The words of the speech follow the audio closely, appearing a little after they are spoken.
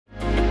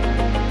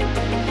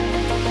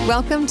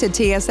Welcome to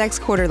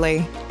TSX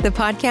Quarterly, the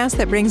podcast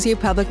that brings you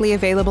publicly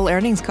available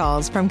earnings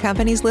calls from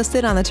companies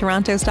listed on the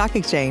Toronto Stock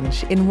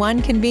Exchange in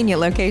one convenient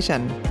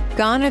location.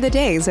 Gone are the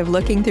days of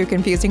looking through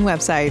confusing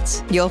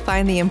websites. You'll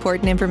find the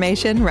important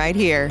information right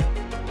here.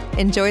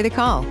 Enjoy the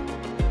call.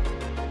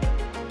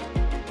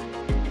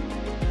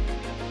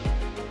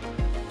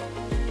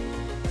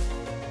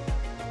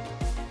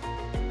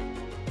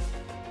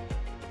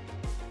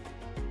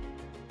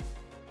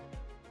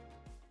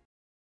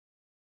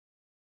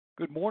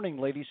 Good morning,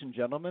 ladies and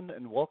gentlemen,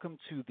 and welcome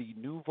to the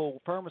Nuvo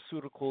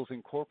Pharmaceuticals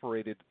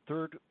Incorporated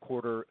Third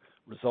Quarter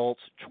Results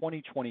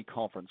 2020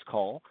 conference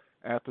call.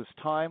 At this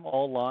time,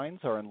 all lines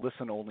are in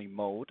listen-only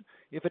mode.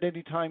 If at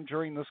any time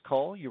during this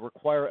call you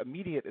require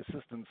immediate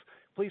assistance,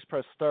 please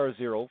press star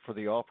zero for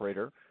the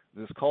operator.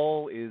 This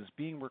call is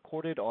being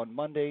recorded on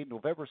Monday,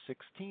 November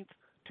 16th,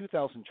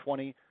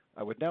 2020.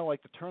 I would now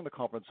like to turn the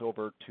conference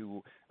over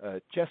to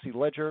Jesse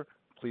Ledger.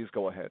 Please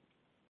go ahead.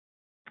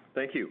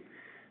 Thank you.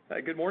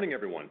 Good morning,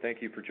 everyone.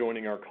 Thank you for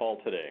joining our call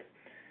today.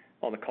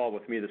 On the call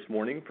with me this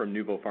morning from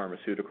Nuvo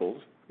Pharmaceuticals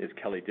is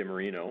Kelly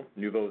DiMarino,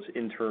 Nuvo's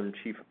Interim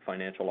Chief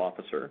Financial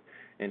Officer,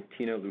 and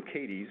Tina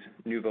Lukaitis,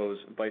 Nuvo's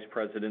Vice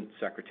President,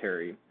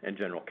 Secretary, and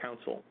General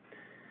Counsel.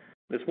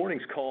 This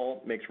morning's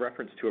call makes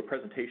reference to a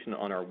presentation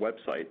on our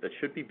website that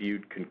should be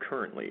viewed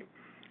concurrently.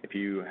 If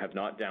you have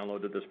not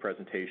downloaded this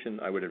presentation,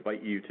 I would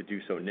invite you to do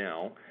so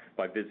now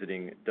by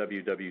visiting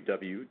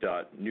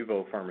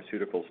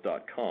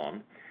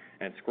www.nuvopharmaceuticals.com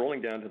and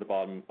scrolling down to the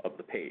bottom of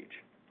the page.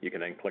 You can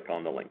then click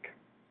on the link.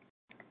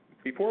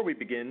 Before we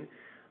begin,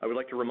 I would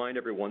like to remind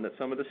everyone that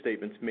some of the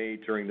statements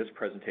made during this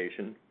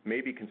presentation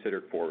may be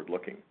considered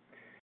forward-looking.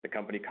 The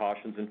company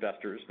cautions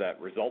investors that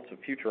results of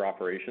future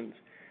operations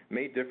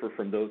may differ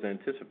from those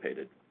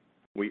anticipated.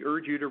 We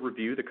urge you to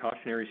review the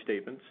cautionary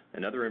statements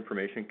and other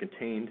information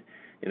contained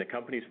in the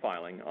company's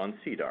filing on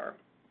SEDAR,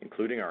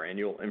 including our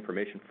annual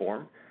information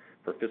form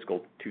for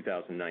fiscal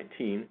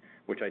 2019,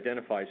 which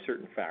identifies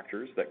certain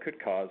factors that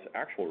could cause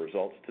actual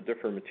results to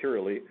differ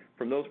materially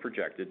from those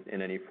projected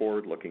in any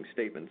forward-looking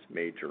statements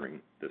made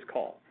during this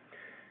call.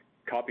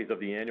 Copies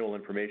of the annual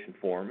information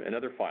form and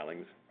other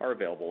filings are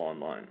available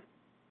online.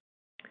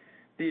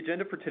 The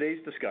agenda for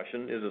today's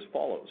discussion is as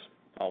follows.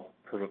 I'll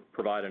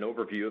provide an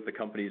overview of the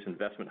company's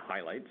investment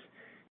highlights.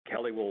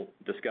 Kelly will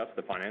discuss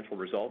the financial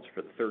results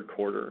for the third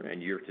quarter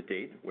and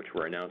year-to-date, which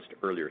were announced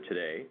earlier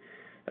today,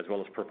 as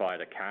well as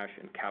provide a cash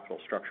and capital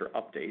structure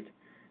update,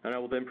 and I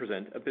will then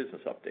present a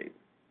business update.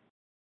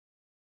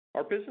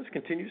 Our business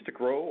continues to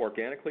grow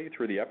organically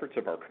through the efforts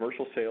of our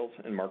commercial sales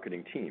and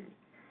marketing team,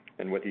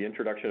 and with the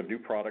introduction of new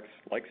products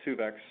like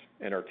Suvexx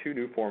and our two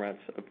new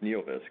formats of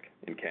NeoVisc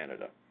in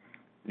Canada.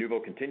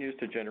 Nuvo continues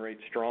to generate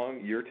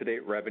strong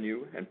year-to-date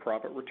revenue and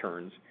profit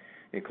returns,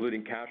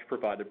 including cash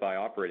provided by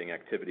operating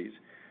activities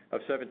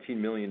of $17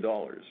 million.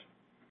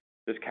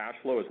 This cash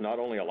flow is not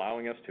only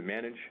allowing us to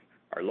manage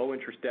our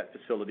low-interest debt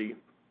facility,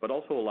 but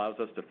also allows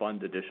us to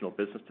fund additional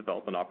business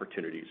development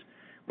opportunities,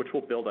 which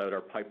will build out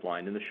our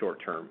pipeline in the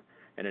short term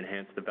and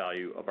enhance the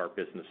value of our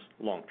business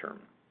long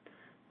term.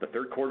 The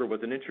third quarter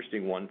was an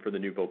interesting one for the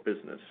Nuvo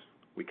business.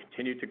 We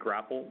continue to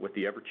grapple with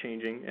the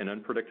ever-changing and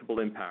unpredictable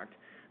impact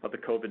of the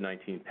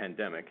COVID-19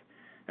 pandemic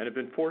and have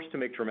been forced to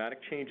make dramatic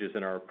changes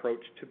in our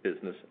approach to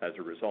business as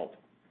a result.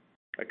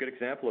 A good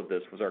example of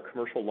this was our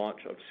commercial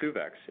launch of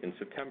Suvexx in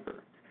September.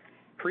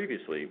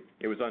 Previously,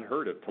 it was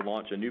unheard of to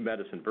launch a new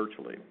medicine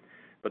virtually,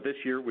 but this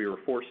year we were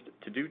forced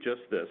to do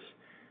just this,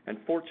 and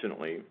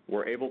fortunately,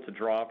 we're able to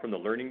draw from the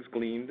learnings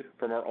gleaned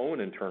from our own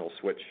internal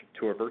switch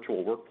to a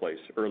virtual workplace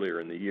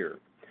earlier in the year.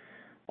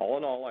 All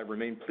in all, I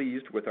remain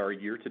pleased with our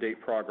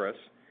year-to-date progress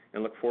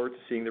and look forward to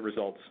seeing the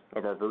results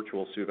of our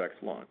virtual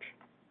Suvexx launch.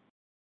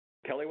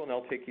 Kelly will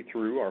now take you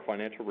through our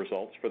financial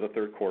results for the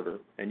third quarter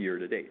and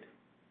year-to-date.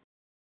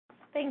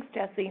 Thanks,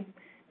 Jesse.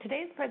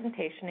 Today's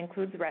presentation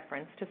includes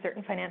reference to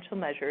certain financial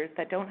measures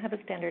that don't have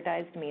a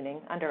standardized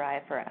meaning under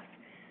IFRS.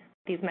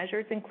 These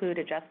measures include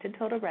adjusted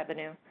total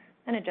revenue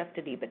and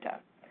adjusted EBITDA.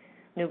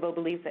 Nuvo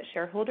believes that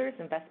shareholders,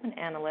 investment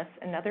analysts,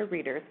 and other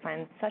readers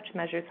find such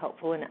measures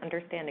helpful in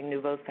understanding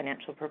Nuvo's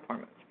financial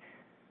performance.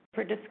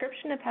 For a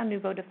description of how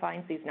Nuvo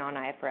defines these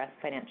non-IFRS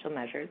financial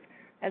measures,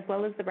 as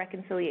well as the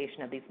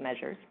reconciliation of these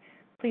measures,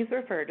 please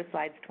refer to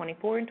slides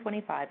 24 and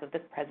 25 of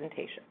this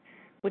presentation,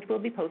 which will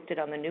be posted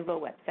on the Nuvo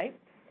website,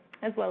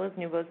 as well as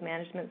Nuvo's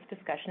management's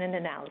discussion and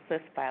analysis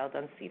filed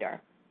on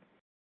SEDAR.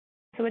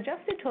 So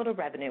adjusted total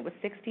revenue was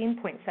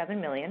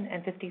 $16.7 million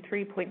and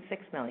 $53.6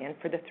 million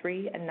for the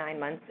 3 and 9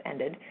 months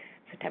ended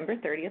September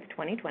 30th,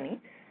 2020,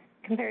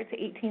 compared to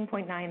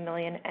 $18.9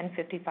 million and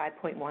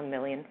 $55.1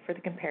 million for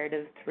the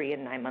comparative 3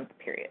 and 9 month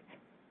periods.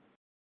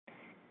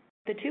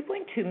 The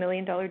 $2.2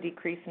 million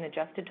decrease in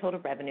adjusted total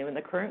revenue in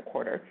the current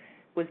quarter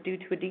was due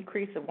to a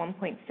decrease of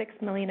 $1.6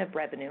 million of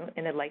revenue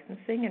in the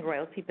licensing and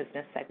royalty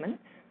business segment,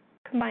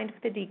 combined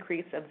with a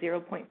decrease of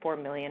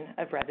 $0.4 million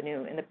of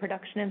revenue in the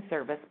production and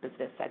service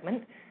business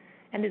segment,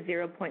 and a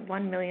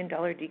 $0.1 million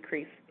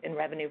decrease in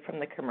revenue from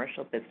the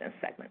commercial business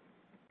segment.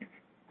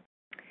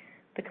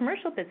 The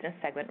commercial business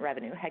segment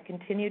revenue had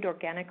continued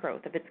organic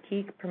growth of its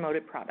key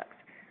promoted products,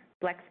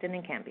 Blexten,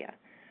 and Cambia.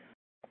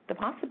 The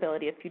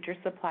possibility of future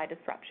supply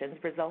disruptions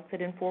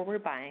resulted in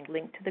forward buying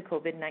linked to the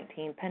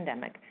COVID-19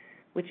 pandemic,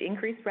 which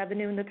increased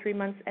revenue in the 3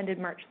 months ended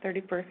March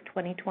 31st,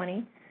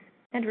 2020,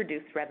 and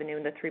reduced revenue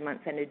in the 3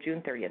 months ended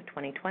June 30th,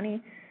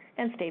 2020,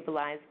 and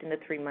stabilized in the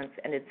 3 months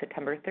ended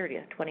September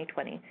 30th,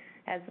 2020,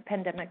 as the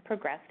pandemic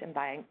progressed and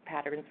buying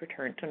patterns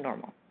returned to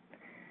normal.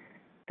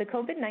 The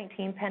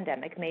COVID-19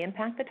 pandemic may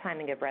impact the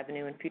timing of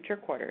revenue in future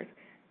quarters,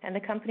 and the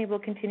company will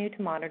continue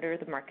to monitor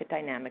the market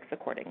dynamics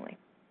accordingly.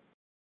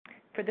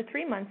 For the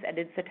 3 months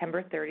ended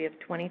September 30th,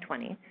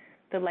 2020,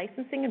 the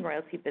licensing and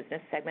royalty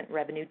business segment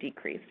revenue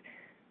decreased,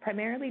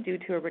 primarily due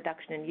to a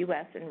reduction in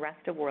U.S. and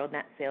rest of world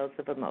net sales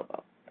of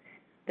Vimovo.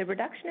 The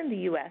reduction in the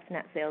U.S.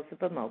 net sales of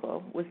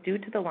Vimovo was due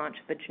to the launch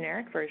of a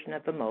generic version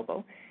of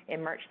Vimovo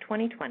in March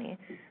 2020,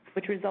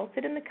 which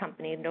resulted in the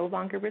company no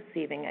longer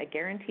receiving a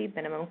guaranteed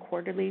minimum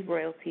quarterly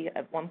royalty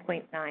of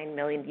 $1.9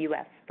 million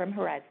U.S. from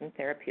Horizon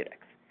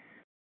Therapeutics.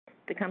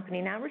 The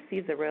company now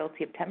receives a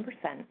royalty of 10%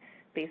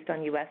 based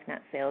on U.S.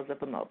 net sales of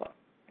Vimovo.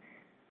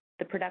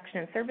 The production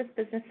and service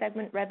business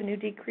segment revenue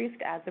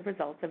decreased as a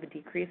result of a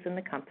decrease in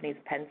the company's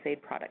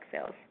Pennsaid product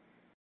sales.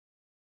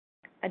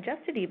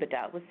 Adjusted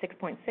EBITDA was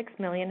 $6.6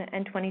 million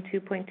and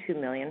 $22.2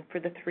 million for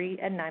the 3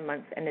 and 9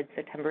 months ended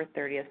September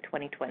 30th,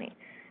 2020,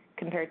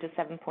 compared to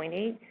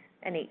 $7.8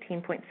 and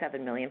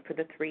 $18.7 million for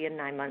the 3 and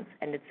 9 months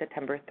ended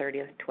September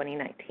 30th,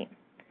 2019.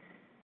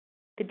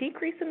 The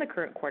decrease in the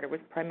current quarter was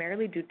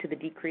primarily due to the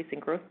decrease in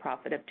gross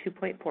profit of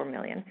 $2.4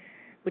 million,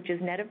 which is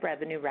net of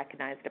revenue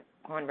recognized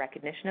upon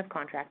recognition of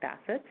contract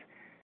assets,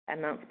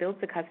 amounts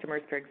billed to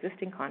customers for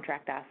existing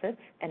contract assets,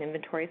 and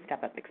inventory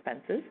step-up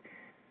expenses,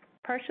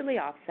 partially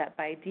offset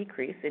by a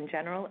decrease in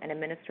general and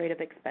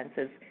administrative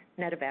expenses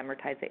net of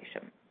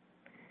amortization.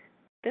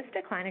 This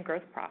decline in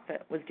gross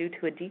profit was due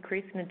to a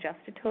decrease in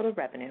adjusted total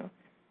revenue,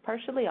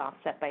 partially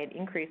offset by an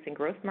increase in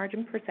gross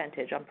margin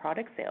percentage on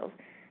product sales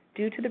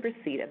due to the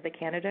receipt of the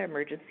Canada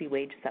Emergency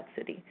Wage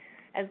Subsidy,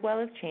 as well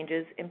as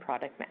changes in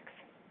product mix.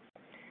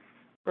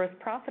 Gross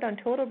profit on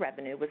total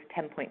revenue was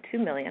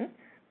 $10.2 million,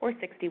 or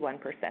 61%,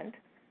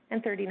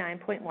 and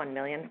 $39.1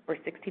 million, or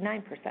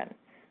 69%,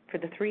 for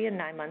the 3 and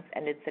 9 months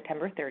ended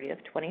September 30th,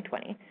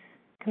 2020,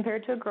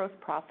 compared to a gross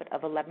profit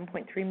of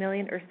 $11.3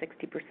 million, or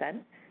 60%,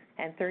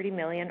 and $30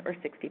 million, or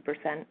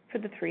 60%, for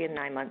the 3 and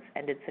 9 months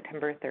ended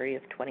September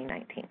 30th,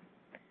 2019.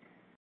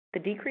 The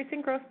decrease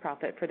in gross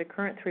profit for the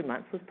current 3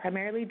 months was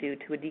primarily due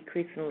to a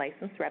decrease in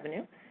license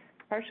revenue,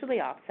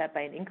 partially offset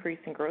by an increase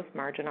in gross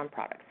margin on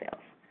product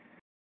sales.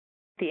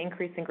 The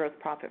increase in gross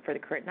profit for the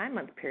current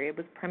 9-month period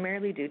was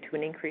primarily due to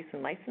an increase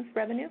in license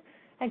revenue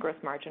and gross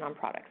margin on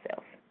product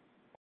sales.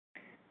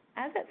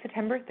 As at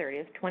September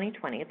 30th,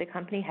 2020, the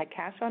company had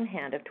cash on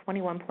hand of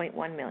 $21.1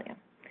 million.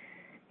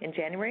 In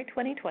January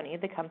 2020,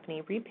 the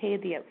company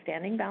repaid the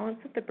outstanding balance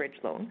of the bridge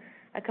loan,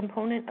 a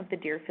component of the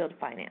Deerfield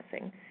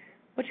financing,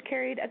 which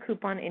carried a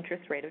coupon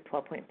interest rate of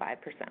 12.5%.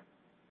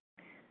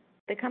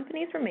 The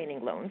company's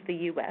remaining loans, the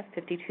U.S.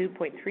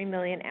 $52.3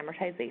 million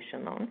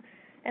amortization loan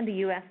and the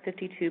U.S.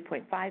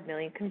 $52.5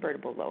 million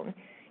convertible loan,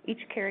 each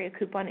carry a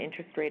coupon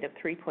interest rate of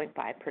 3.5%.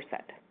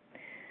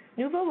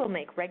 Nuvo will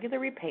make regular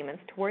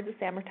repayments towards this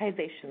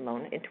amortization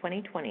loan in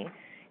 2020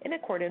 in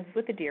accordance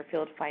with the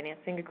Deerfield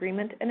financing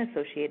agreement and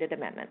associated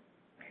amendment.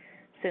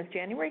 Since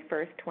January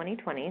 1st,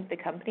 2020, the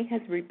company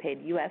has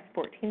repaid U.S.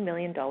 $14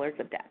 million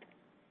of debt.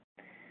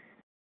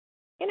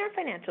 In our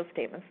financial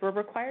statements, we're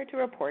required to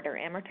report our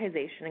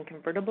amortization and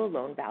convertible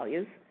loan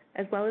values,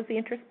 as well as the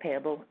interest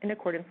payable in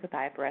accordance with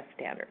IFRS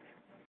standards.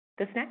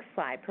 This next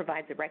slide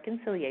provides a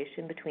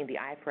reconciliation between the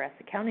IFRS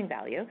accounting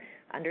value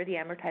under the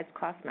amortized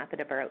cost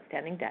method of our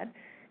outstanding debt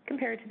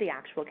compared to the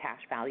actual cash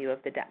value of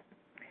the debt.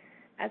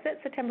 As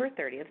at September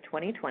 30th,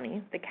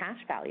 2020, the cash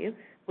value,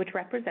 which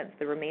represents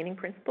the remaining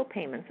principal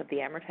payments of the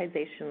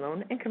amortization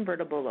loan and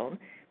convertible loan,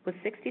 was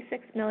 $66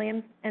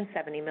 million and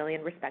 $70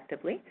 million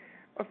respectively,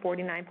 or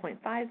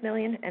 $49.5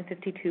 million and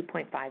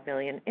 $52.5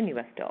 million in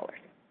U.S. dollars.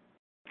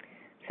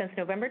 Since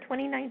November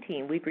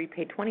 2019, we've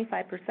repaid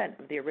 25%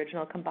 of the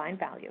original combined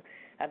value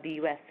of the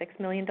U.S. $6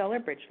 million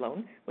bridge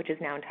loan, which is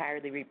now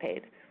entirely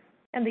repaid,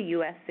 and the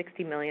U.S.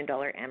 $60 million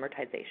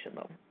amortization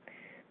loan.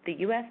 The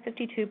U.S.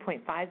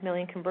 $52.5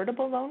 million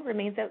convertible loan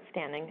remains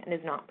outstanding and is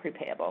not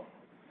prepayable.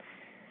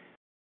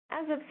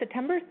 As of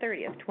September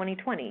 30th,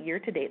 2020,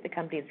 year-to-date, the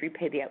company has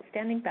repaid the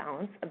outstanding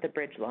balance of the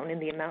bridge loan in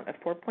the amount of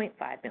 $4.5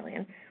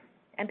 million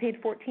and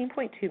paid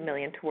 $14.2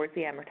 million towards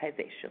the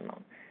amortization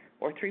loan,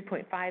 or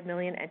 $3.5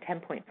 million and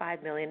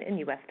 $10.5 million in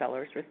U.S.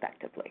 dollars,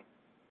 respectively.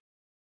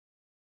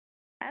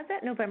 As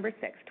at November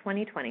 6,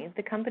 2020,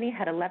 the company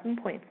had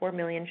 11.4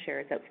 million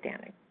shares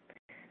outstanding.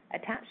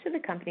 Attached to the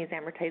company's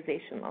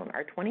amortization loan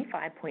are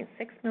 25.6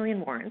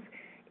 million warrants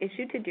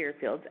issued to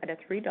Deerfields at a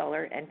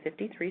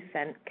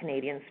 $3.53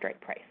 Canadian strike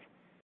price.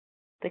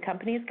 The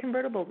company's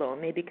convertible loan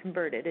may be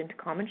converted into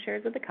common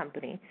shares of the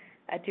company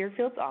at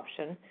Deerfield's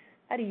option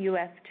at a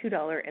U.S.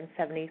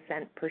 $2.70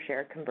 per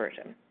share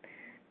conversion.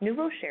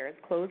 Nuvo shares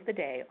closed the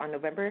day on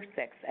November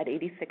 6 at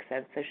 86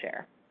 cents a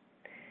share.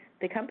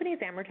 The company's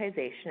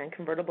amortization and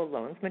convertible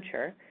loans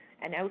mature,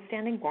 and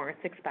outstanding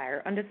warrants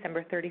expire on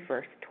December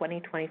 31st,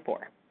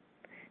 2024.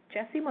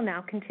 Jesse will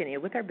now continue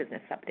with our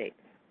business update.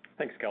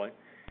 Thanks, Kelly.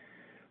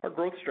 Our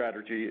growth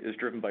strategy is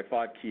driven by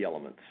 5 key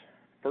elements.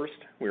 First,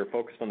 we are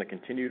focused on the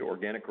continued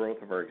organic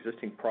growth of our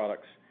existing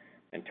products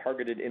and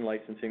targeted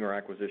in-licensing or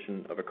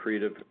acquisition of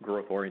accretive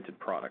growth-oriented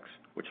products,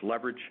 which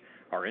leverage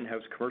our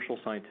in-house commercial,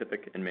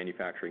 scientific, and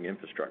manufacturing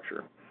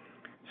infrastructure.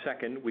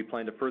 Second, we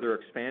plan to further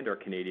expand our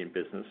Canadian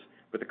business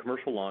with the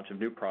commercial launch of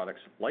new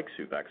products like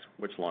Suvexx,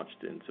 which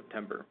launched in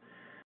September.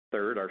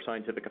 Third, our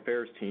scientific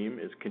affairs team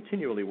is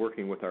continually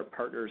working with our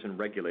partners and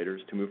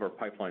regulators to move our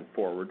pipeline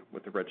forward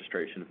with the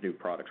registration of new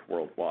products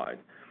worldwide.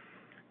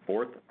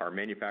 Fourth, our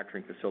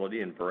manufacturing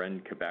facility in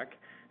Varennes, Quebec,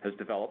 has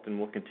developed and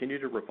will continue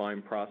to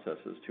refine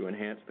processes to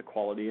enhance the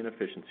quality and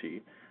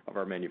efficiency of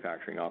our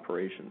manufacturing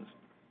operations.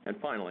 And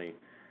finally,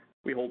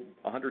 we hold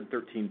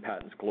 113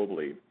 patents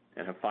globally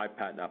and have 5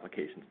 patent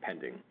applications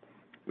pending.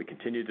 We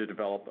continue to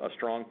develop a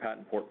strong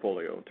patent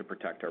portfolio to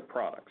protect our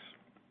products.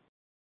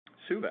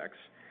 Suvexx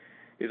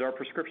is our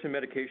prescription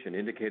medication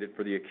indicated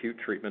for the acute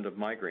treatment of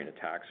migraine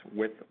attacks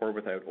with or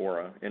without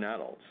aura in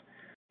adults.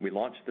 We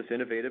launched this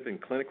innovative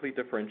and clinically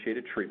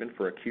differentiated treatment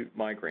for acute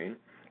migraine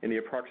in the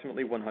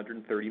approximately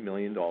 $130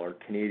 million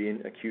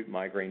Canadian acute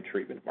migraine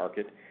treatment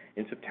market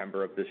in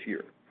September of this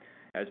year.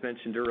 As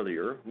mentioned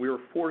earlier, we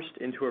were forced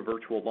into a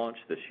virtual launch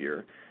this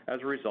year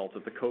as a result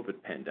of the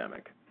COVID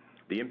pandemic.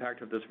 The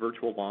impact of this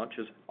virtual launch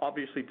is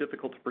obviously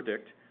difficult to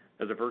predict,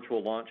 as a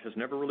virtual launch has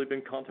never really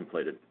been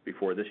contemplated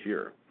before this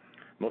year.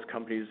 Most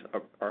companies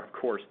are of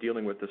course,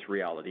 dealing with this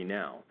reality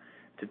now.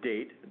 To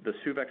date, the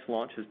Suvexx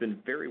launch has been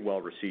very well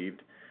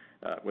received,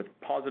 with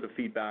positive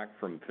feedback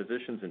from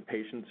physicians and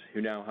patients who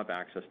now have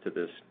access to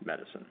this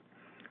medicine.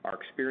 Our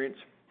experience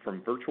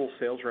from virtual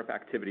sales rep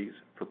activities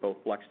for both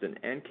Blexten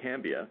and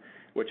Cambia,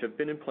 which have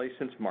been in place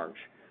since March,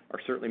 are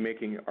certainly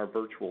making our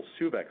virtual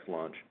Suvexx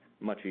launch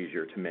much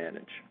easier to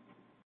manage.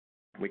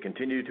 We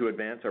continue to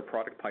advance our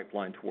product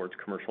pipeline towards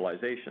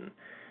commercialization.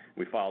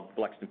 We filed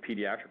Blexten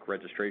pediatric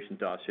registration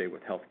dossier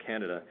with Health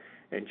Canada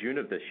in June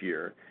of this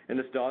year, and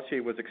this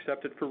dossier was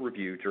accepted for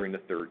review during the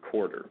 3rd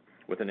quarter,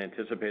 with an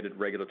anticipated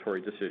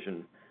regulatory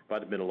decision by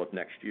the middle of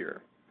next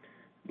year.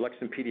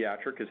 Blexten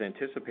pediatric is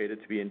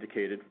anticipated to be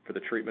indicated for the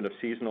treatment of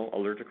seasonal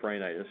allergic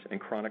rhinitis and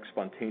chronic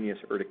spontaneous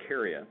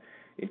urticaria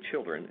in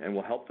children, and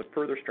will help to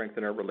further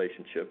strengthen our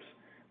relationships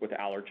with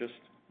allergists,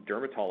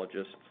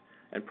 dermatologists,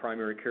 and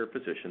primary care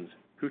physicians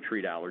who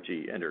treat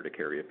allergy and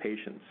urticaria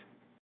patients.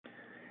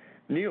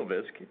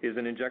 NeoVisc is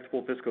an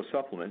injectable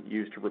viscosupplement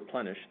used to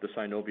replenish the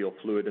synovial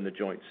fluid in the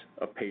joints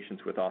of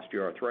patients with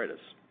osteoarthritis.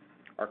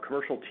 Our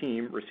commercial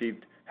team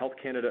received Health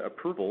Canada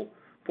approval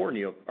for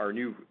our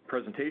new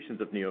presentations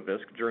of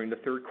NeoVisc during the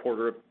 3rd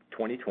quarter of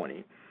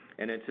 2020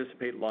 and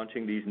anticipate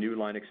launching these new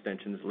line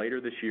extensions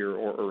later this year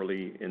or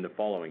early in the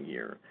following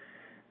year.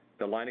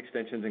 The line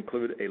extensions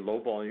include a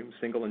low-volume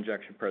single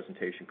injection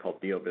presentation called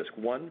NeoVisc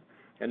 1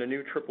 and a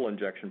new triple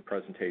injection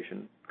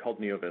presentation called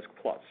NeoVisc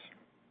Plus.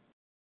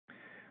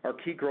 Our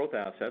key growth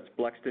assets,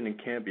 Blexten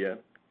and Cambia,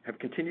 have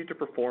continued to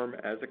perform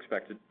as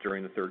expected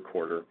during the 3rd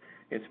quarter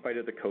in spite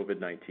of the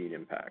COVID-19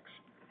 impacts.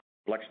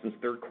 Blexten's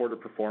 3rd quarter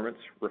performance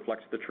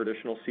reflects the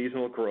traditional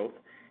seasonal growth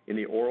in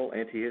the oral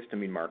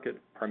antihistamine market,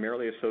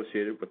 primarily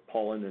associated with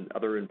pollen and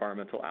other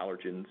environmental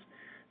allergens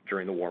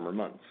during the warmer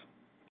months.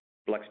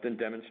 Blexten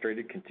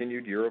demonstrated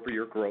continued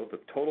year-over-year growth of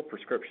total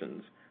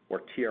prescriptions,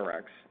 or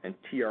TRX, and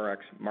TRX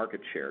market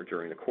share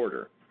during the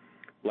quarter.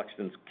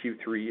 Blexten's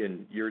Q3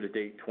 and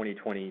year-to-date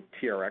 2020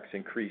 TRX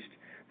increased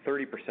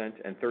 30%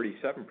 and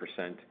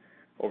 37%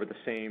 over the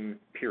same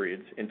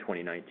periods in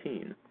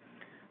 2019.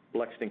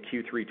 Blexten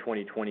Q3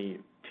 2020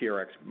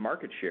 TRX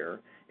market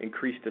share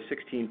increased to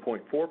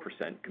 16.4%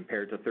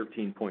 compared to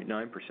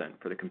 13.9%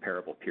 for the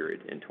comparable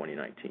period in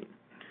 2019.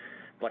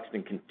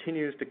 Blexten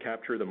continues to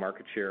capture the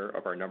market share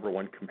of our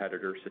 #1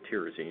 competitor,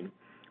 cetirizine,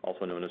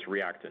 also known as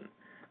Reactine.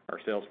 Our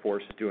sales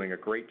force is doing a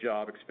great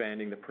job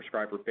expanding the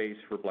prescriber base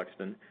for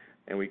Blexten,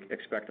 and we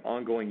expect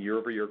ongoing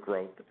year-over-year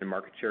growth and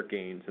market share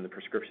gains in the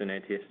prescription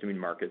antihistamine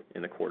market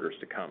in the quarters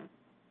to come.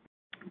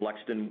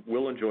 Blexten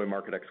will enjoy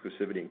market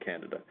exclusivity in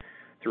Canada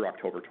through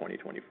October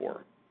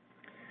 2024.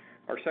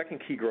 Our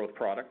second key growth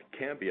product,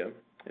 Cambia,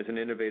 is an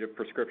innovative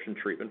prescription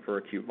treatment for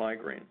acute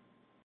migraine.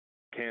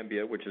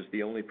 Cambia, which is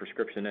the only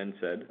prescription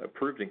NSAID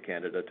approved in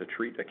Canada to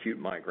treat acute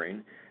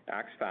migraine,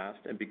 acts fast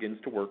and begins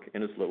to work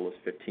in as little as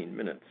 15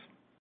 minutes.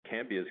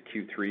 Cambia's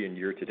Q3 and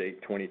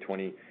year-to-date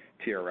 2020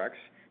 TRX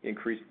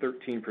increased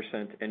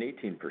 13% and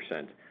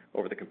 18%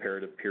 over the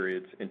comparative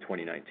periods in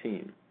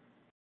 2019.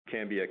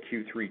 Cambia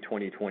Q3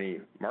 2020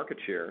 market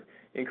share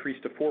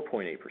increased to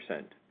 4.8%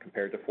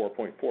 compared to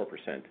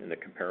 4.4% in the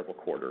comparable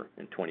quarter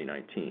in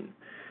 2019.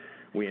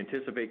 We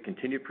anticipate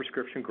continued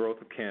prescription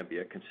growth of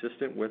Cambia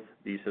consistent with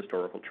these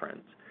historical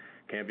trends.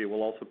 Cambia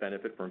will also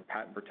benefit from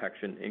patent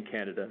protection in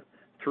Canada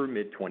through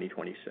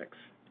mid-2026.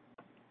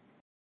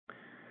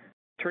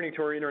 Turning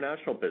to our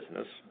international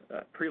business,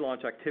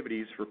 pre-launch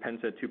activities for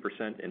Pennsaid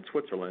 2% in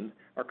Switzerland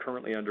are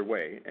currently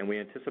underway, and we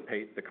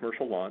anticipate the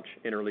commercial launch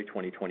in early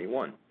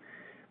 2021.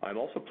 I'm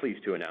also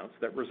pleased to announce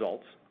that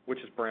Resultz, which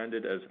is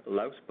branded as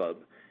Lausbub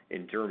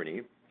in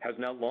Germany, has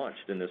now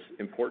launched in this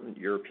important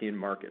European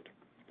market.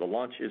 The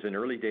launch is in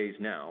early days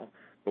now,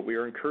 but we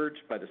are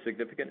encouraged by the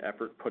significant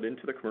effort put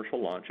into the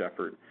commercial launch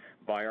effort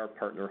by our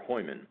partner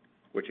Hooyman,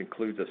 which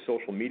includes a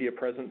social media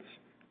presence,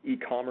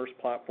 e-commerce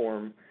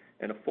platform,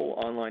 and a full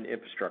online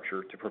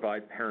infrastructure to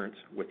provide parents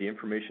with the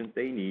information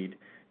they need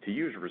to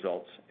use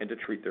Resultz and to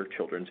treat their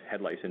children's head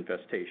lice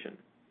infestation.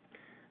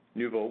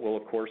 Nuvo will,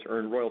 of course,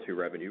 earn royalty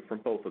revenue from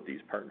both of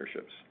these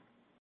partnerships.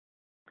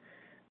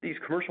 These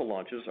commercial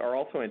launches are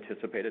also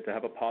anticipated to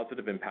have a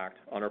positive impact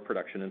on our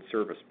production and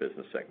service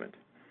business segment.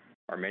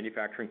 Our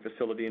manufacturing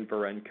facility in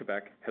Varennes,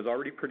 Quebec, has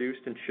already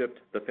produced and shipped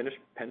the finished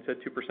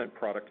Pennsaid 2%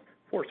 product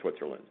for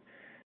Switzerland,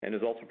 and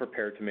is also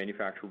prepared to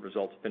manufacture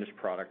Resultz finished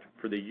product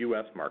for the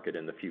U.S. market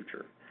in the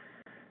future.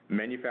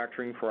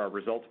 Manufacturing for our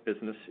Resultz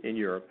business in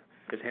Europe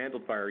is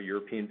handled by our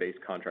European-based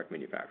contract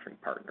manufacturing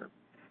partner.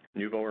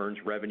 Nuvo earns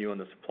revenue on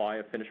the supply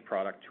of finished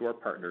product to our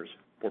partners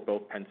for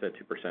both Pennsaid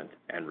 2%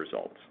 and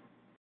Resultz.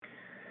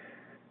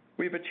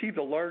 We've achieved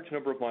a large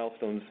number of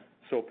milestones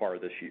so far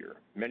this year,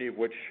 many of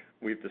which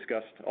we've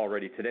discussed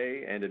already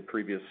today and in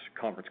previous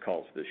conference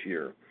calls this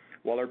year.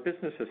 While our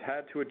business has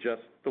had to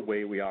adjust the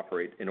way we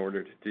operate in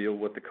order to deal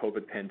with the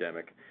COVID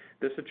pandemic,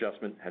 this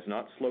adjustment has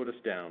not slowed us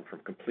down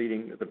from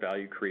completing the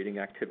value-creating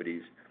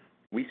activities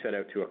we set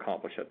out to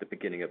accomplish at the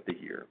beginning of the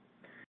year.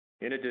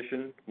 In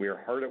addition, we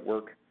are hard at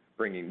work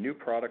bringing new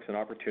products and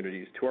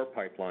opportunities to our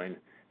pipeline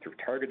through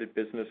targeted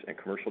business and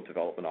commercial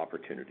development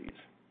opportunities.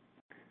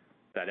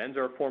 That ends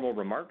our formal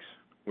remarks.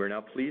 We're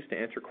now pleased to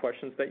answer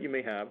questions that you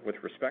may have with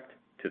respect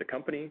to the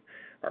company,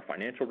 our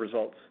financial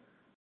results,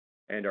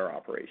 and our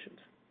operations.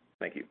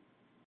 Thank you.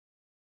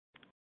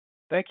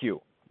 Thank you.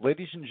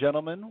 Ladies and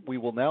gentlemen, we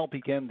will now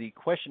begin the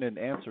question and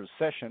answer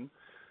session.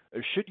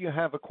 Should you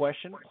have a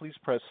question, please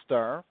press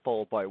star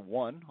followed by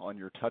 1 on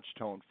your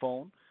touch-tone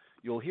phone.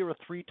 You'll hear a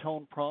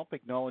 3-tone prompt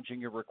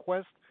acknowledging your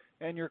request,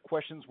 and your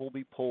questions will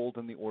be polled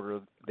in the order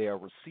they are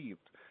received.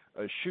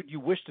 Should you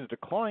wish to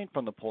decline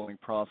from the polling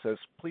process,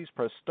 please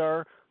press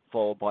star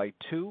followed by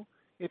 2.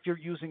 If you're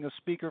using a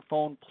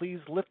speakerphone, please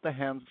lift the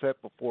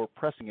handset before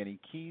pressing any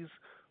keys.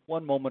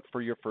 One moment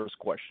for your first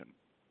question.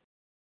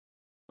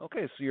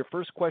 Okay, so your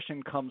first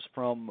question comes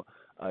from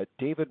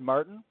David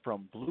Martin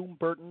from Bloom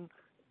Burton.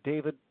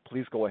 David,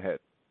 please go ahead.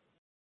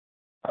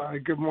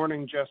 Good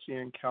morning, Jesse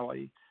and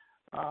Kelly.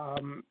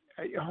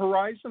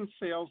 Horizon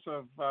sales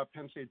of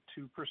Pennsaid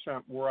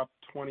 2% were up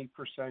 20%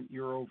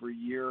 year over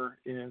year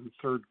in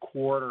third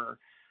quarter.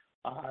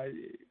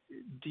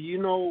 Do you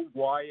know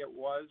why it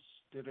was?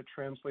 Did it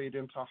translate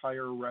into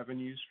higher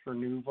revenues for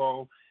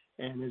Nuvo?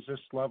 And is this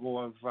level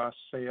of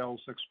sales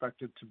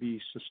expected to be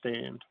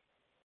sustained?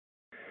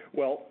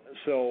 Well,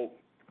 so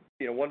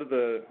one of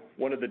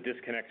the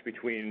disconnects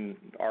between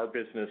our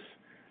business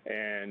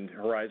and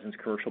Horizon's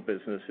commercial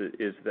business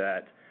is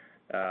that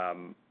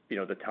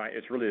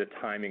it's really the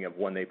timing of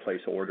when they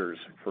place orders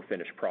for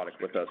finished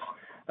product with us.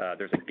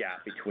 There's a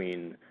gap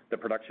between the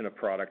production of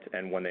product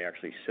and when they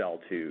actually sell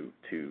to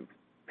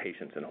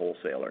patients and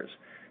wholesalers.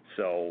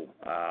 So,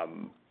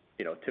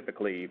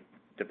 typically,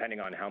 depending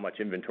on how much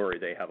inventory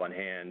they have on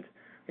hand,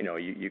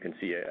 you can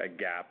see a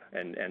gap,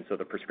 and so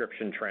the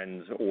prescription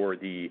trends or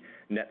the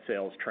net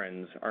sales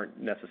trends aren't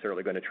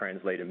necessarily going to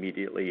translate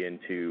immediately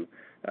into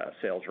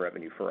sales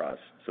revenue for us.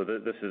 So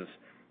this is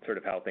sort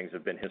of how things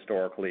have been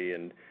historically,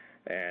 and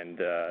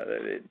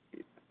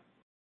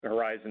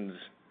Horizon's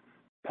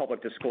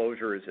public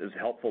disclosure is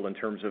helpful in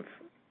terms of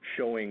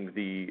showing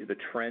the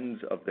trends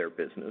of their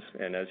business.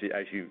 And as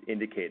you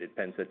indicated,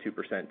 Pennsaid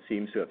 2%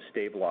 seems to have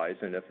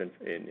stabilized, and if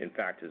in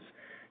fact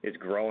is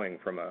growing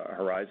from a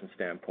Horizon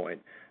standpoint,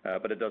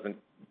 but it doesn't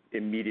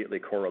immediately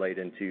correlate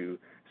into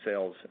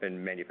sales and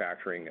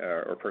manufacturing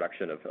or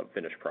production of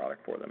finished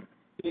product for them.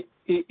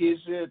 Is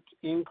it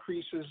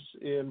increases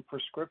in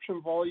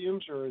prescription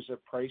volumes, or is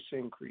it price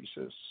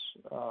increases,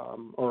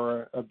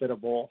 or a bit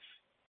of both?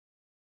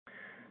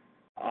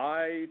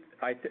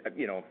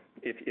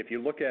 If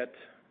you look at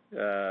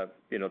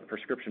the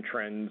prescription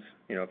trends,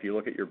 if you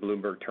look at your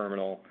Bloomberg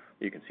terminal,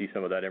 you can see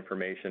some of that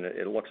information.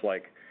 It looks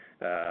like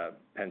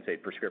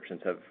Pennsaid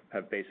prescriptions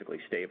have basically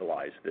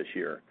stabilized this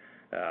year.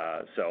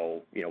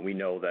 So we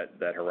know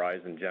that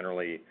Horizon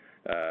generally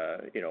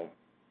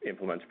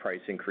implements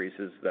price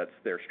increases. That's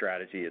their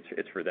strategy.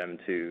 It's for them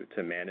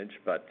to manage.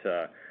 But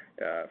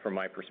from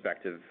my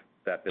perspective,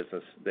 that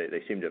business,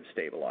 they seem to have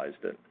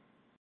stabilized it.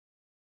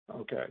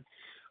 Okay.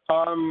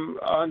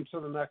 On to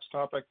the next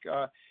topic.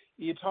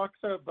 You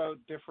talked about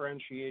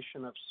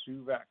differentiation of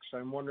Suvexx.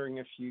 I'm wondering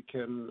if you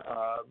can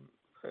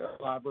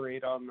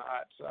elaborate on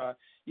that.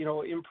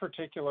 In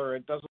particular,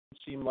 it doesn't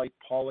seem like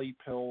poly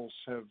pills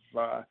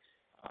have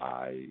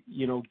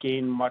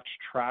gained much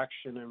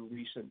traction in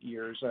recent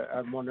years.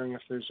 I'm wondering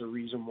if there's a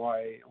reason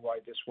why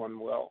this one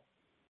will.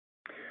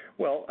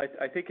 Well,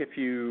 I think if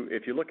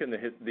you look in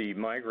the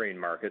migraine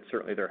market,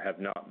 certainly there have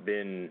not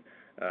been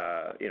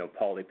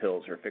poly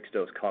pills or fixed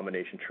dose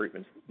combination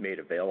treatments made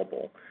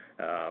available,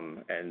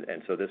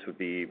 and so this would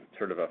be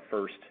sort of a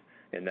first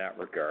in that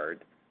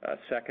regard.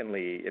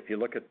 Secondly, if you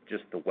look at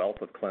just the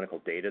wealth of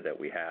clinical data that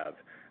we have,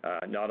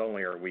 not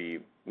only are we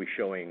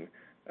showing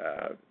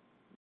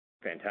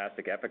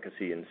fantastic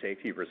efficacy and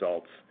safety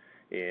results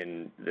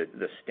in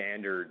the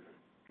standard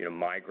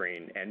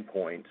migraine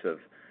endpoints of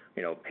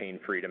pain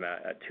freedom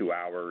at 2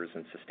 hours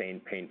and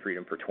sustained pain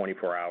freedom for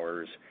 24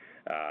 hours,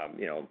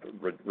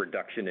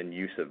 reduction in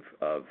use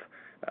of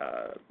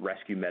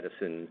rescue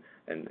medicine,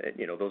 and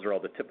those are all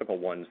the typical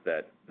ones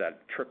that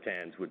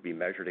triptans would be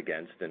measured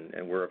against,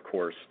 and we're of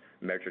course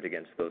measured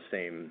against those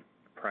same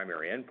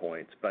primary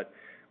endpoints. But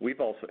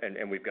we've also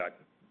and we've got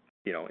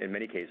in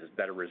many cases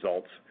better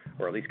results,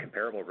 or at least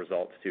comparable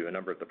results to a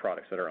number of the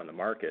products that are on the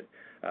market.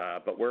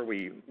 But where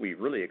we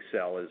really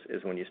excel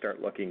is when you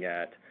start looking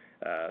at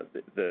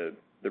the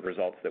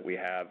results that we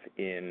have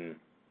in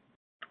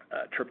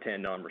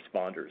triptan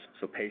non-responders,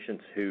 so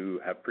patients who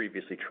have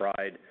previously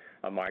tried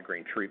a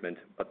migraine treatment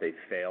but they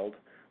failed,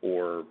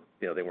 or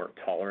they weren't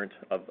tolerant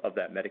of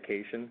that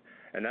medication,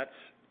 and that's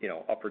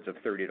upwards of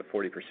 30 to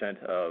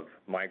 40% of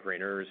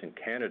migraineurs in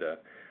Canada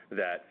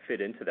that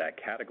fit into that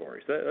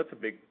category. So that's a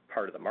big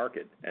part of the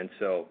market, and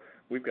so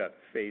we've got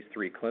phase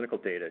 3 clinical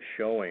data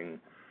showing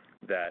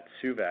that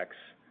Suvexx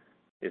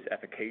is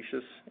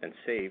efficacious and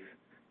safe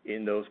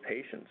in those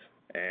patients,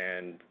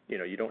 and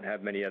you don't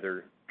have many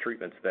other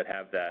treatments that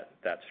have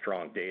that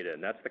strong data,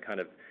 and that's the kind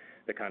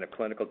of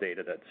clinical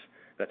data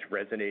that's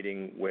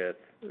resonating with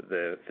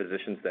the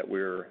physicians that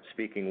we're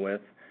speaking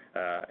with,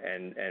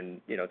 and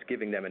it's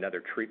giving them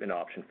another treatment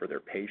option for their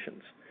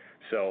patients.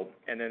 So,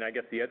 and then I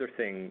guess the other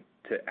thing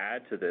to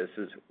add to this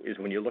is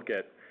when you look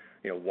at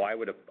why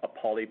would a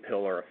poly pill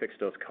or a fixed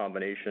dose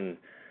combination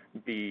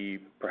be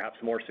perhaps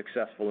more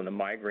successful in the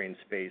migraine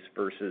space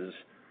versus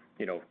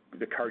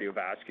the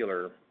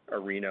cardiovascular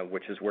arena,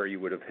 which is where you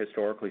would have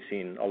historically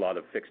seen a lot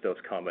of fixed dose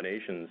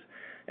combinations,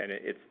 and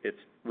it's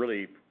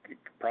really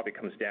probably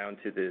comes down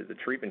to the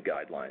treatment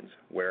guidelines,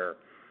 where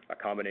a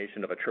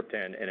combination of a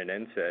triptan and an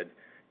NSAID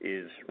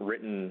is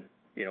written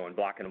in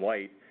black and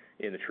white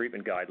in the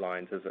treatment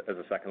guidelines as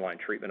a second-line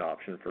treatment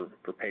option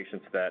for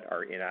patients that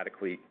are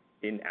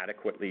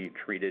inadequately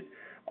treated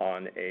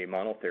on a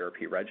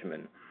monotherapy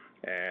regimen.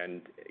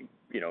 And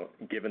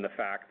given the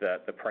fact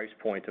that the price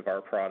point of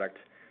our product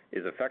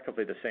is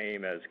effectively the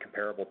same as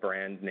comparable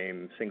brand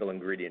name single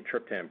ingredient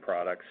triptan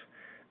products,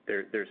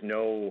 there's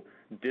no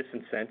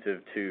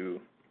disincentive to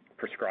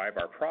prescribe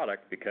our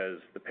product because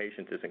the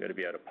patient isn't going to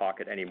be out of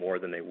pocket any more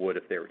than they would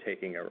if they were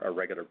taking a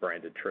regular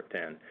branded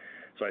triptan.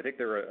 So I think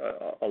there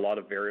are a lot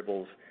of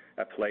variables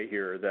at play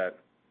here that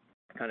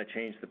kind of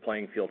change the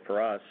playing field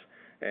for us,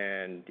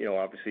 and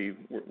obviously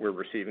we're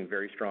receiving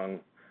very strong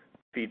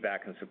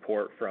feedback and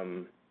support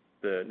from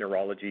the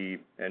neurology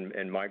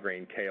and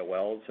migraine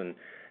KOLs,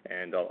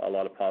 and a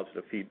lot of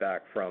positive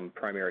feedback from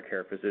primary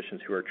care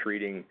physicians who are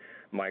treating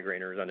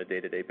migraineurs on a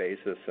day-to-day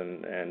basis,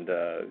 and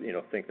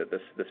think that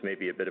this may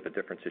be a bit of a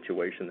different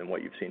situation than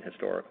what you've seen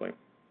historically.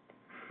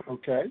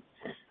 Okay.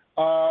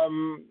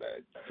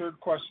 Third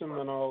question,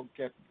 then I'll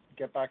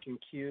get back in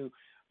queue.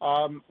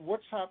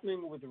 What's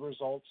happening with the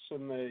results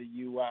in the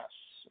U.S.?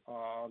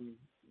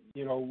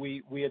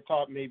 We had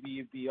thought maybe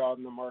you'd be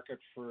on the market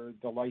for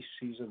the lice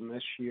season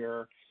this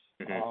year.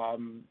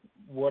 Mm-hmm.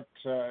 What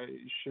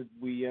should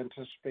we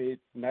anticipate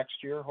next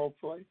year,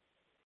 hopefully?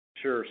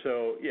 Sure.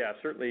 So, yeah,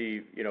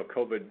 certainly,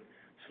 COVID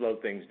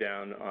slowed things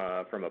down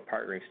from a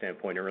partnering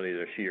standpoint earlier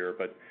this year,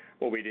 but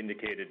what we'd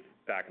indicated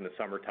back in the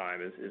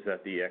summertime is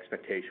that the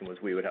expectation was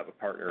we would have a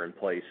partner in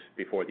place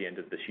before the end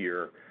of this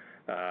year.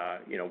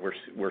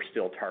 We're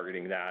still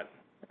targeting that.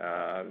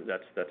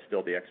 That's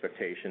still the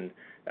expectation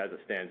as it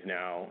stands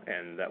now,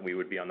 and that we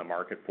would be on the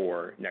market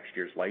for next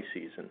year's lice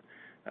season,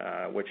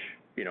 which,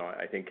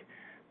 I think,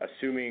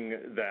 assuming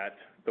that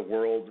the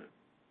world,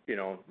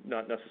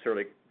 not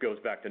necessarily goes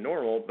back to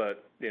normal,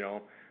 but,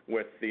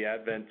 with the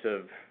advent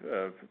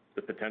of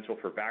the potential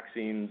for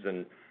vaccines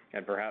and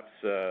perhaps,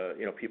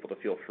 people to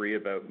feel free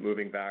about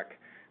moving back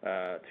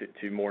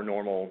to more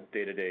normal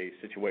day-to-day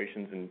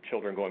situations, and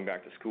children going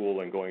back to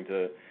school and going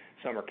to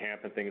summer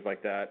camp and things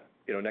like that,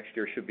 next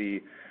year should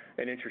be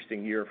an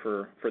interesting year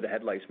for the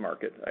head lice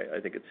market. I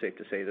think it's safe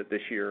to say that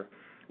this year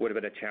would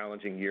have been a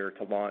challenging year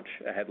to launch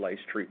a head lice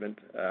treatment,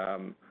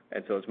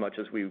 and so as much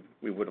as we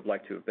would have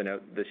liked to have been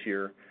out this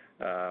year,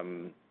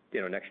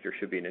 next year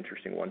should be an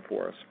interesting one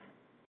for us.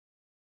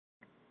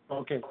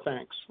 Okay,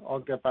 thanks. I'll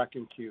get back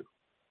in queue.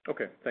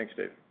 Okay, thanks,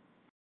 Dave.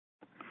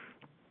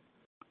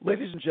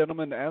 Ladies and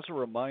gentlemen, as a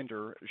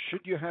reminder, should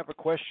you have a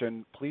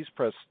question, please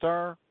press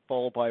star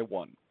followed by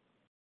 1.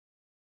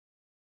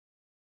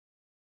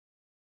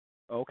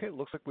 Okay,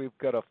 looks like we've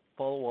got a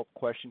follow-up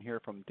question here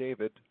from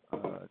David.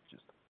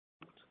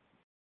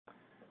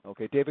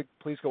 Okay, David,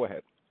 please go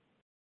ahead.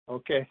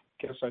 Okay,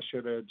 guess I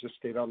should have just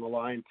stayed on the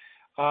line.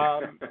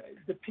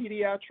 The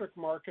pediatric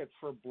market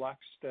for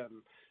Blexten,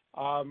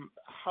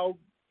 how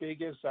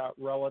big is that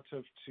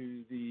relative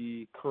to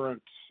the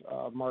current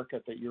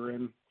market that you're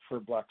in for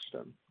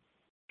Blexten?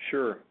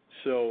 Sure.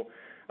 So,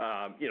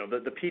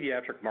 the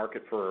pediatric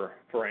market for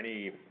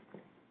any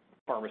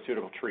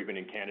pharmaceutical treatment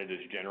in Canada is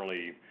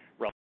generally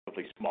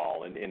relatively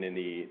small, and in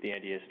the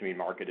antihistamine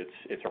market,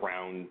 it's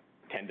around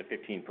 10 to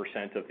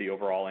 15% of the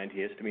overall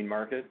antihistamine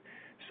market.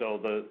 So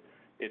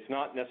it's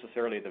not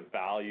necessarily the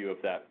value of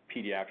that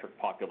pediatric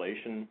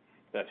population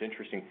that's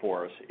interesting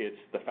for us. It's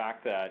the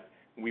fact that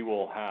we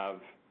will have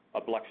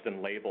a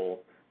Blexten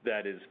label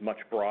that is much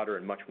broader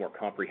and much more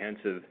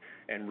comprehensive,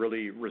 and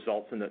really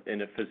results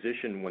in a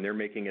physician, when they're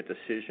making a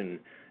decision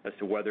as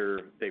to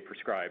whether they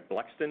prescribe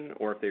Blexten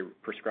or if they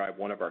prescribe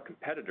one of our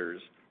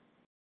competitors,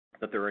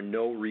 that there are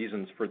no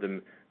reasons for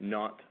them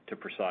not to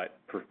prescribe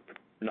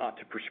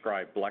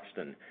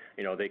Blexten.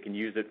 They can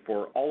use it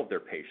for all of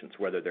their patients,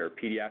 whether they're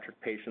pediatric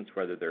patients,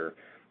 whether they're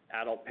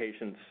adult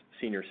patients,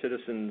 senior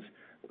citizens.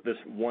 This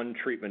one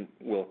treatment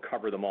will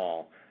cover them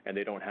all, and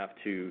they don't have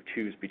to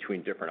choose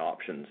between different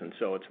options. And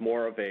so it's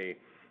more of a,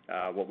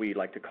 what we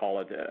like to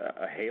call it,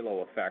 a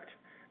halo effect,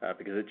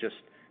 because it just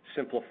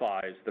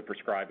simplifies the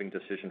prescribing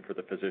decision for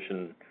the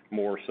physician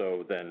more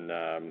so than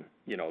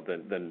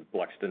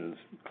Blexten's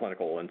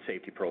clinical and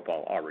safety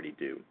profile already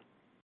do.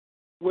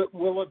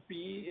 Will it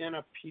be in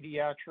a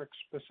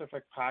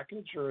pediatric-specific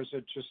package, or is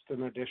it just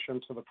in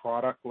addition to the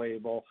product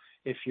label?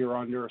 If you're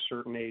under a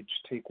certain age,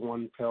 take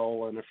one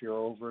pill, and if you're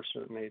over a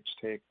certain age,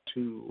 take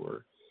two?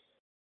 Or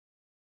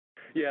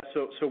yeah,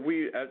 so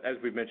we, as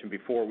we've mentioned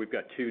before, we've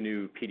got two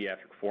new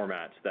pediatric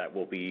formats that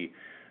will be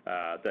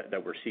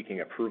that we're seeking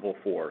approval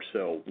for.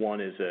 So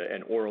one is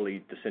an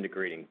orally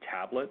disintegrating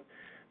tablet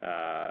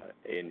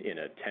in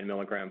a 10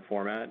 milligram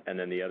format, and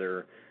then the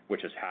other,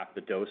 which is half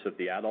the dose of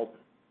the adult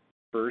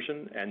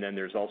version, and then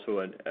there's also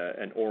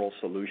an oral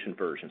solution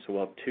version. So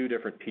we'll have two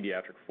different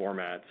pediatric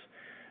formats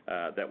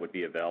that would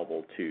be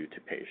available to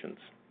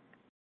patients.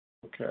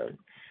 Okay.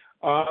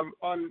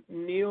 On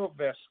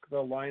NeoVisc, the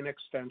line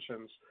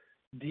extensions,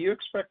 do you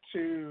expect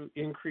to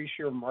increase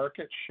your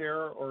market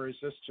share, or is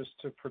this just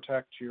to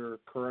protect your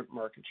current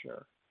market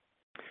share?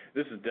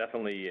 This is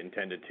definitely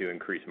intended to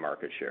increase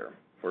market share,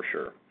 for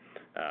sure.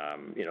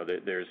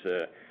 There's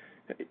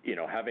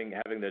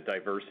having the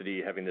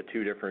diversity, having the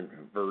two different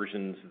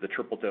versions, the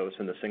triple dose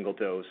and the single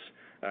dose,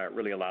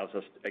 really allows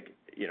us,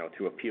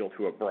 to appeal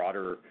to a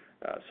broader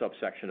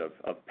subsection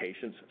of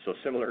patients. So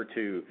similar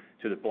to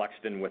the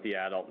Blexten with the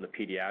adult and the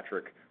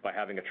pediatric, by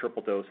having a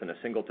triple dose and a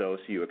single dose,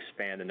 you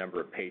expand the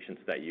number of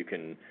patients that you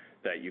can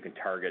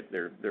target.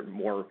 There are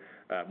more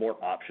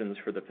options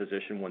for the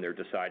physician when they're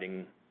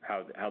deciding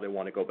how they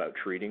want to go about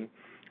treating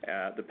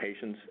the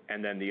patients.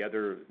 And then the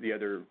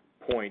other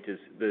point is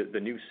the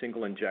new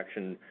single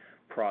injection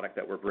product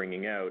that we're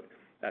bringing out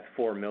at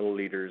 4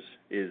 milliliters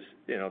is,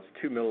 it's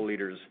 2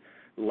 milliliters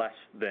less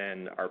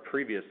than our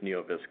previous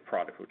NeoVisc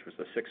product, which was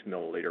the 6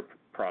 milliliter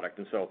product.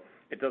 And so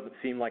it doesn't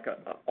seem like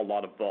a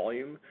lot of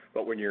volume,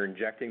 but when you're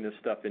injecting this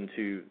stuff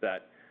into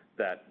that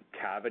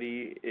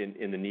cavity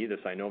in the knee, the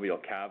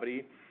synovial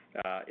cavity,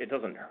 it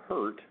doesn't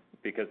hurt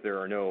because there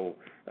are no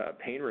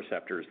pain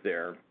receptors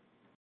there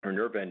or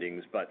nerve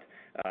endings, but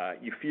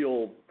you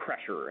feel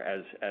pressure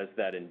as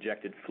that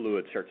injected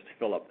fluid starts to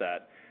fill up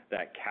that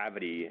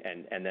cavity,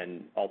 and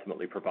then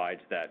ultimately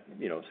provides that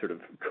sort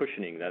of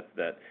cushioning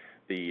that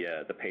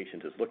the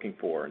patient is looking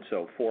for. And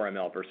so 4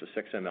 ml versus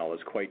 6 ml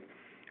is quite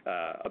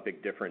a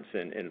big difference,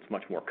 and it's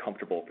much more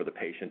comfortable for the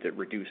patient. It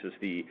reduces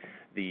the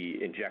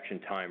injection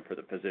time for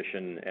the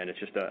physician, and it's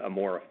just a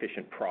more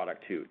efficient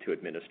product to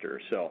administer.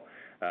 So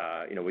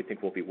we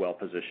think we'll be well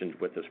positioned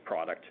with this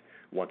product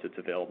once it's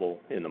available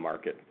in the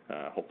market,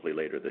 hopefully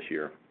later this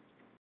year.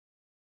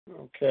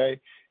 Okay.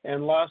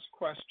 And last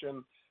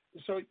question.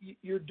 So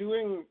you're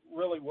doing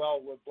really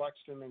well with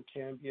Blexten and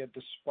Cambia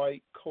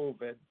despite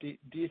COVID. Do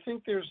you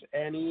think there's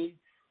any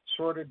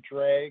sort of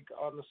drag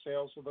on the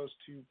sales of those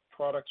two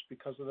products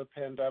because of the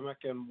pandemic?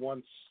 And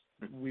once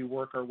we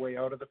work our way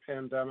out of the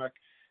pandemic,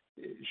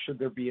 should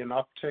there be an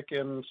uptick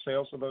in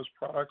sales of those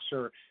products,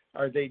 or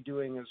are they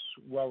doing as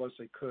well as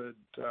they could,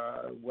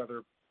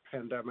 whether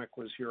pandemic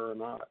was here or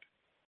not?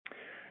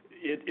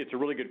 It's a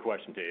really good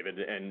question, David.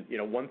 And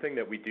one thing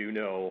that we do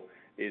know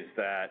is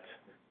that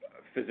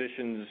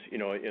physicians, in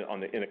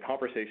the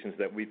conversations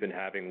that we've been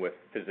having with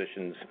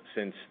physicians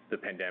since the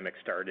pandemic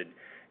started,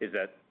 is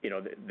that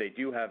they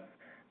do have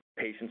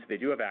patients, they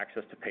do have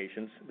access to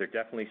patients. They're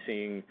definitely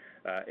seeing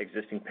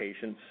existing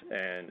patients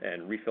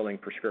and refilling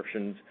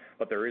prescriptions,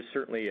 but there is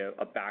certainly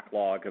a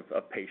backlog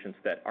of patients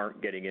that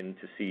aren't getting in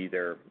to see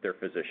their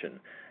physician.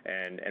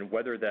 And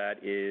whether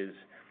that is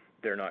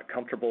they're not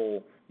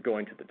comfortable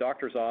going to the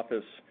doctor's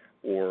office,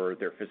 or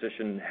their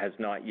physician has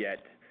not yet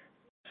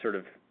sort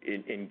of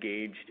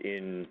engaged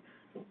in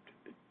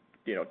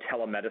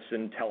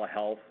telemedicine,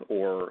 telehealth,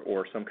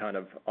 or some kind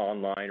of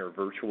online or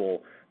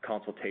virtual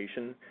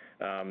consultation,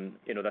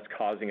 that's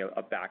causing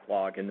a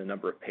backlog in the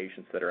number of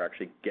patients that are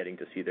actually getting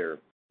to see their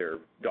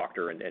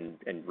doctor and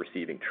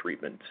receiving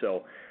treatment.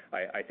 So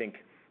I think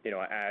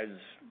as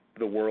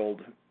the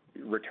world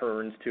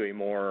returns to a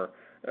more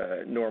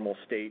normal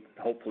state,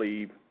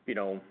 hopefully,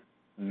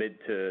 mid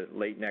to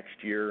late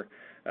next year,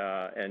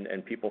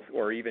 and people,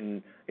 or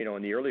even,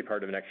 in the early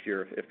part of next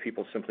year, if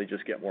people simply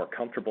just get more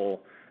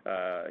comfortable,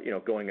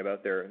 going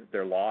about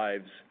their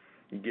lives,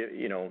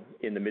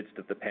 in the midst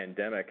of the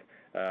pandemic,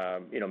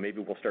 maybe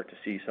we'll start to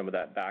see some of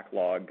that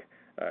backlog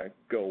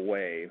go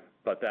away.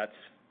 But that's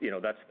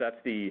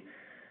the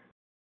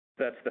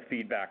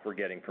feedback we're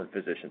getting from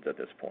physicians at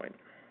this point.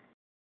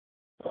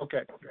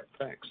 Okay,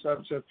 thanks.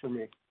 That's it for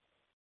me.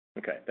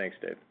 Okay, thanks,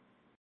 Dave.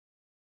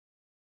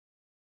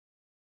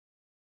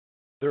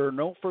 There are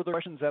no further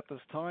questions at this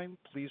time.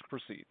 Please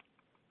proceed.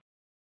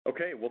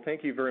 Okay, well,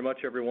 thank you very much,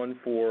 everyone,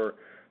 for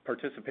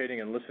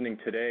participating and listening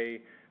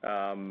today.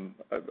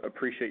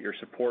 Appreciate your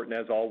support, and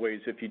as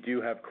always, if you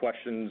do have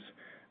questions,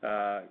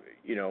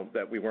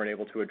 that we weren't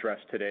able to address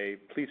today,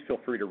 please feel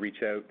free to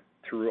reach out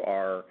through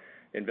our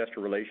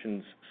investor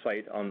relations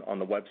site on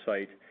the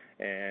website,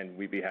 and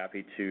we'd be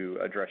happy to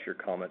address your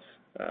comments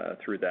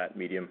through that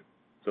medium.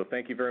 So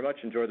thank you very much.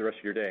 Enjoy the rest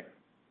of your day.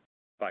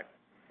 Bye.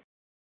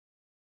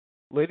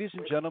 Ladies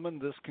and gentlemen,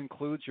 this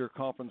concludes your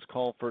conference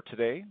call for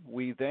today.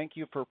 We thank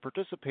you for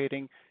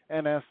participating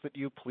and ask that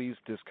you please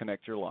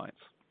disconnect your lines.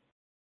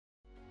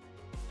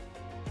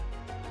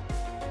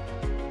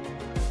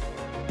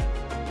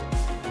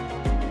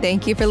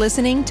 Thank you for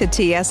listening to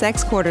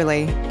TSX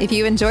Quarterly. If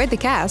you enjoyed the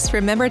cast,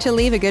 remember to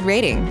leave a good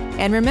rating.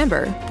 And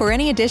remember, for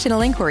any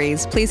additional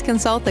inquiries, please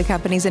consult the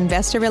company's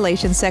investor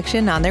relations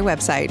section on their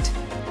website.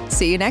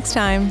 See you next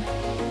time.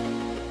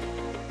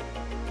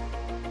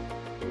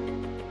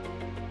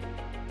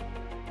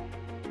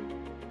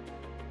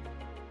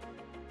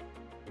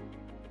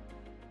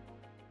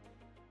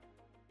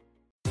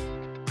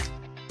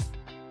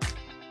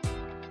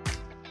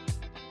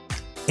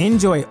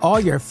 Enjoy all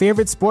your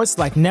favorite sports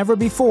like never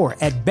before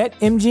at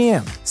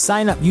BetMGM.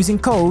 Sign up using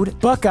code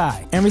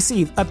Buckeye and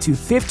receive up to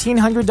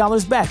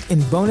 $1,500 back in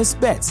bonus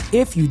bets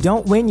if you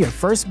don't win your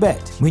first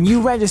bet. When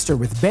you register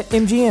with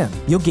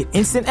BetMGM, you'll get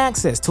instant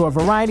access to a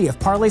variety of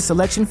parlay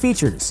selection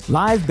features,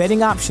 live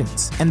betting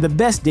options, and the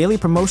best daily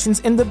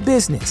promotions in the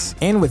business.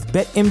 And with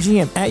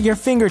BetMGM at your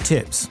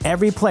fingertips,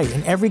 every play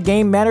and every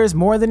game matters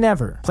more than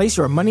ever. Place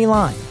your money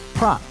line,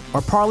 prop, or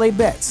parlay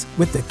bets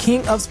with the king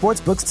of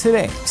sportsbooks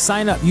today.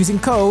 Sign up using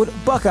code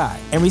Buckeye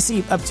and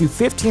receive up to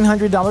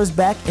 $1,500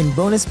 back in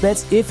bonus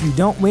bets if you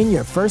don't win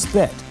your first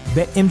bet.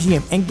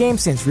 BetMGM and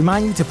GameSense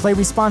remind you to play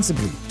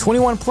responsibly.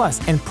 21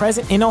 plus and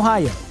present in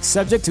Ohio,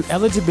 subject to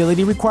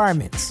eligibility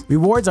requirements.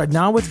 Rewards are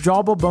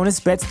non-withdrawable bonus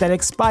bets that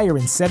expire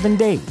in 7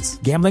 days.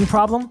 Gambling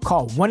problem?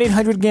 Call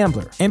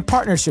 1-800-GAMBLER in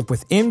partnership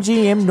with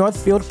MGM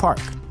Northfield Park.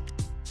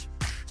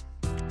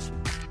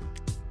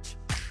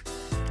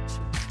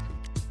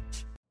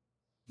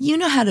 You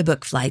know how to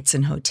book flights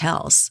and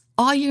hotels.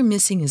 All you're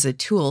missing is a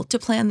tool to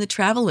plan the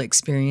travel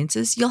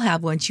experiences you'll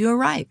have once you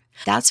arrive.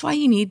 That's why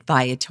you need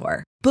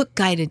Viator. Book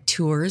guided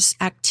tours,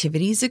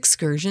 activities,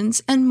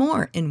 excursions, and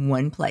more in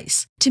one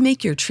place to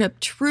make your trip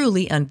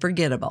truly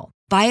unforgettable.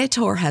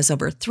 Viator has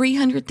over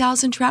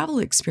 300,000 travel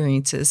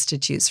experiences to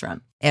choose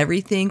from.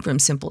 Everything from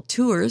simple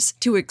tours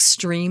to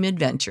extreme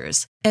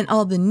adventures and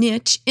all the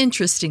niche,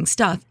 interesting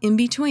stuff in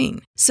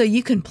between. So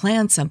you can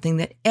plan something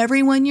that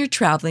everyone you're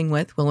traveling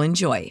with will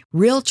enjoy.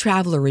 Real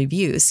traveler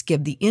reviews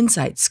give the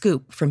inside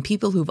scoop from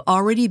people who've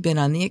already been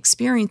on the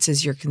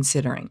experiences you're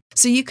considering.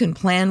 So you can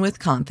plan with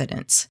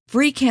confidence.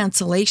 Free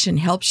cancellation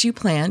helps you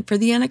plan for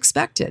the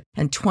unexpected.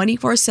 And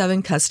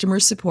 24/7 customer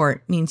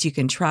support means you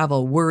can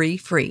travel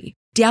worry-free.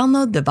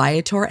 Download the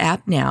Viator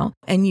app now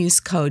and use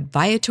code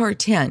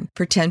Viator10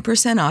 for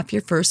 10% off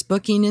your first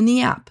booking in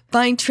the app.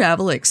 Find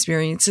travel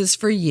experiences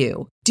for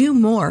you. Do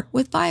more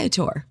with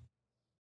Viator.